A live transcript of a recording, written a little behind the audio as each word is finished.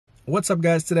What's up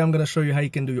guys, today I'm going to show you how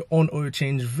you can do your own oil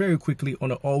change very quickly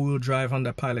on an all-wheel drive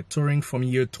Honda Pilot Touring from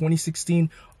year 2016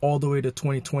 all the way to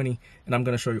 2020, and I'm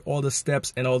going to show you all the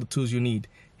steps and all the tools you need.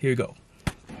 Here you go.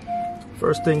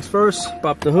 First things first,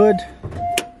 pop the hood,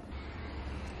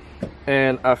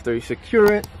 and after you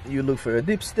secure it, you look for your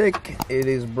dipstick. It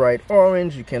is bright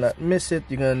orange, you cannot miss it.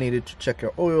 You're going to need it to check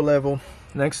your oil level.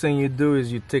 Next thing you do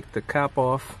is you take the cap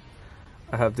off.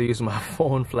 I have to use my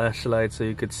phone flashlight so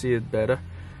you could see it better.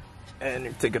 And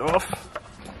you take it off.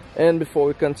 And before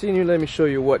we continue, let me show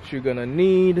you what you're gonna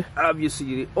need.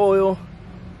 Obviously the oil.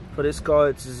 For this car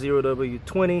it's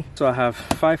 0W20. So I have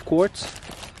 5 quarts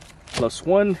plus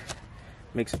 1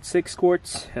 makes it 6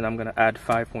 quarts, and I'm gonna add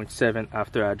 5.7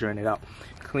 after I drain it out.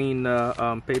 Clean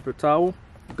paper towel,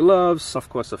 gloves, of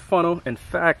course a funnel. In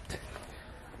fact,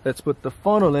 let's put the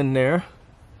funnel in there,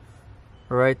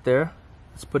 right there.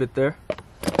 Let's put it there.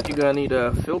 You're gonna need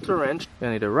a filter wrench. You're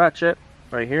gonna need a ratchet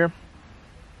right here,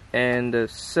 and a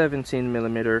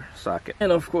 17mm socket,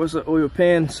 and of course an oil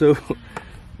pan so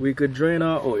we could drain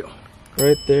our oil.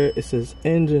 Right there it says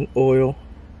engine oil,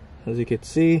 as you can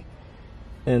see,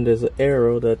 and there's an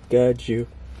arrow that guides you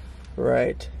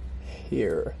right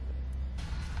here.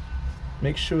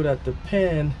 Make sure that the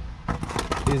pan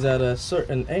is at a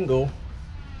certain angle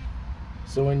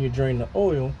so when you drain the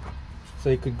oil, so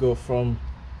it could go from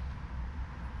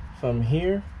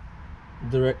here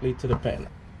directly to the pan.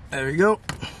 There we go.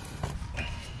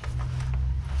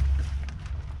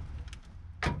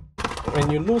 When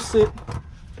you loose it,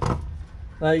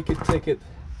 now you can take it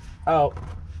out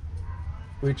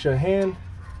with your hand.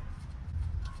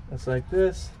 It's like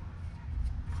this.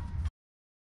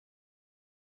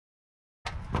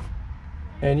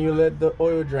 And you let the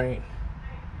oil drain.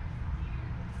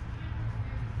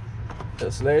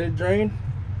 Just let it drain,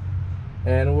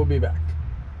 and we'll be back.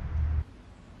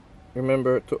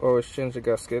 Remember to always change the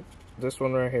gasket. This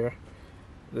one right here,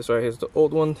 this right here is the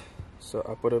old one, so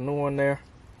I put a new one there.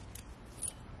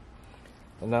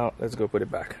 And now let's go put it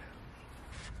back.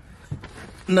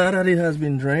 Now that it has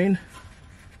been drained,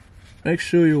 make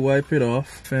sure you wipe it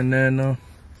off, and then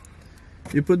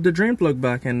you put the drain plug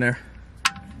back in there.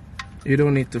 You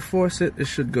don't need to force it, it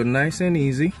should go nice and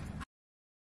easy.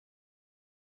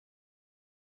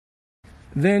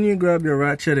 Then you grab your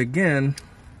ratchet again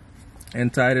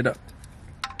and tied it up.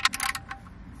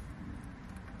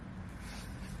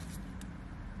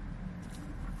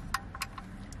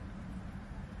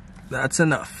 That's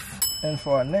enough. And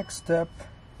for our next step,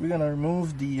 we're gonna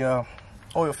remove the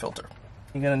oil filter.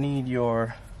 You're gonna need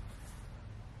your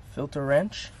filter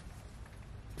wrench,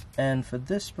 and for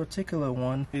this particular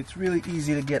one, it's really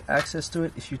easy to get access to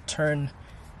it if you turn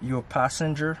your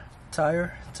passenger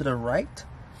tire to the right,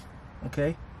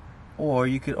 okay? Or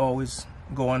you could always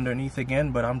go underneath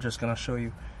again, but I'm just gonna show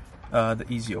you the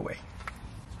easier way.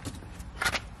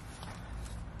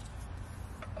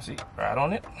 See, right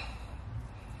on it.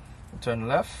 Turn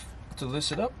left to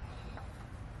loosen it up.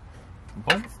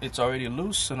 Boom, it's already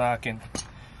loose, so now I can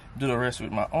do the rest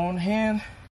with my own hand.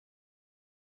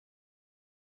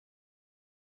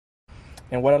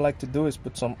 And what I like to do is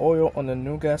put some oil on the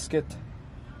new gasket,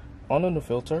 on the new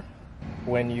filter.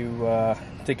 When you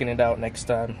taking it out next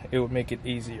time, it will make it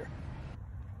easier.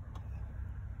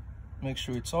 Make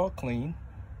sure it's all clean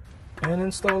and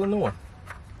install a new one.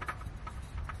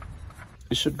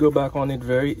 It should go back on it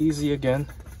very easy again.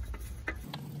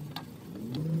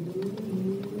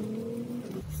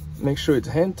 Make sure it's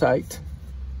hand tight.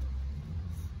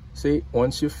 See,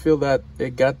 once you feel that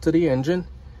it got to the engine,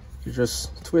 you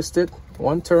just twist it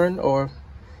 1 turn, or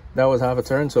that was half a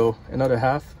turn, so another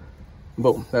half.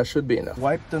 Boom, that should be enough.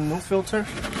 Wipe the new filter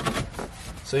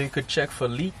so you could check for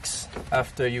leaks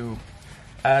after you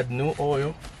add new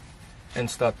oil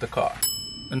and start the car.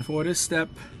 And for this step,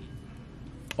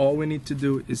 all we need to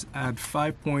do is add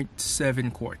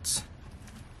 5.7 quarts.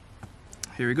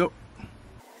 Here we go.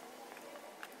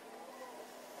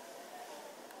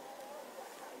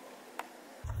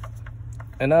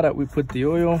 And now that we put the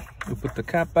oil, we put the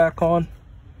cap back on,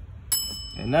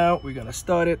 and now we're gonna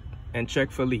start it and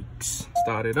check for leaks.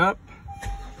 Start it up.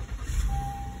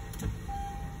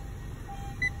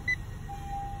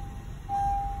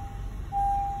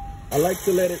 I like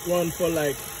to let it run for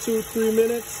like 2-3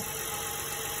 minutes.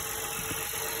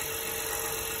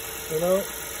 You know,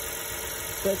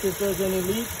 check if there's any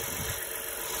leak.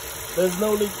 There's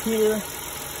no leak here.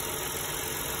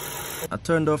 I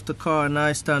turned off the car, and now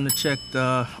it's time to check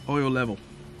the oil level.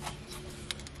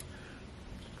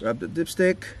 Grab the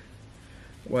dipstick,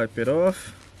 wipe it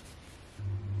off.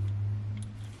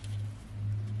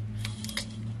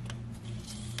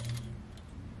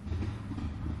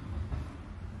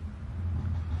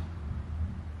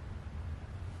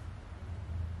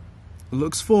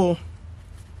 looks full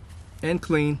and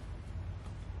clean.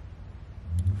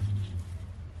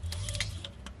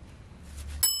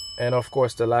 And of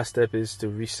course, the last step is to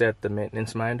reset the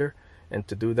maintenance minder. And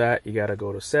to do that, you gotta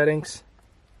go to settings.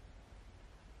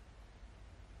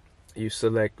 You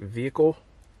select vehicle.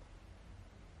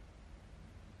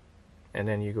 And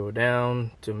then you go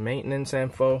down to maintenance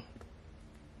info.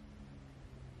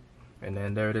 And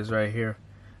then there it is right here.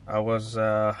 I was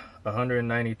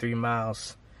 193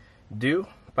 miles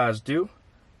past due.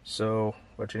 So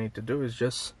what you need to do is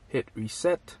just hit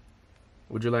reset.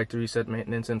 Would you like to reset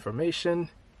maintenance information?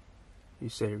 You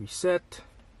say reset.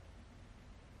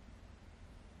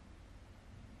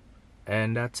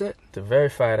 And that's it. To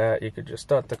verify that, you could just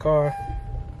start the car.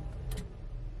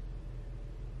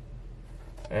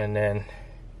 And then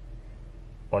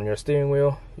on your steering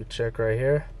wheel, you check right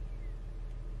here.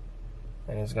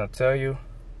 And it's gonna tell you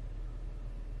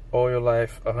oil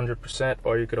life 100%,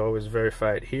 or you could always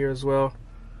verify it here as well.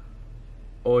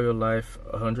 Oil life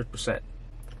 100%.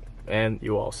 And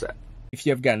you're all set. If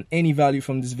you have gotten any value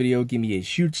from this video, give me a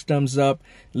huge thumbs up,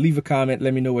 leave a comment,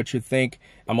 let me know what you think.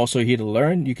 I'm also here to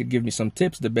learn. You could give me some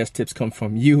tips. The best tips come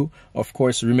from you. Of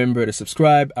course, remember to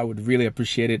subscribe. I would really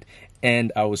appreciate it.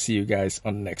 And I will see you guys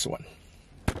on the next one.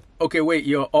 Okay, wait,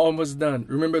 you're almost done.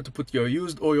 Remember to put your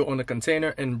used oil on a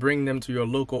container and bring them to your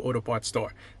local auto parts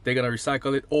store. They're going to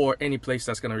recycle it, or any place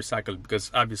that's going to recycle it,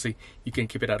 because obviously you can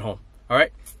keep it at home. All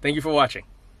right, thank you for watching.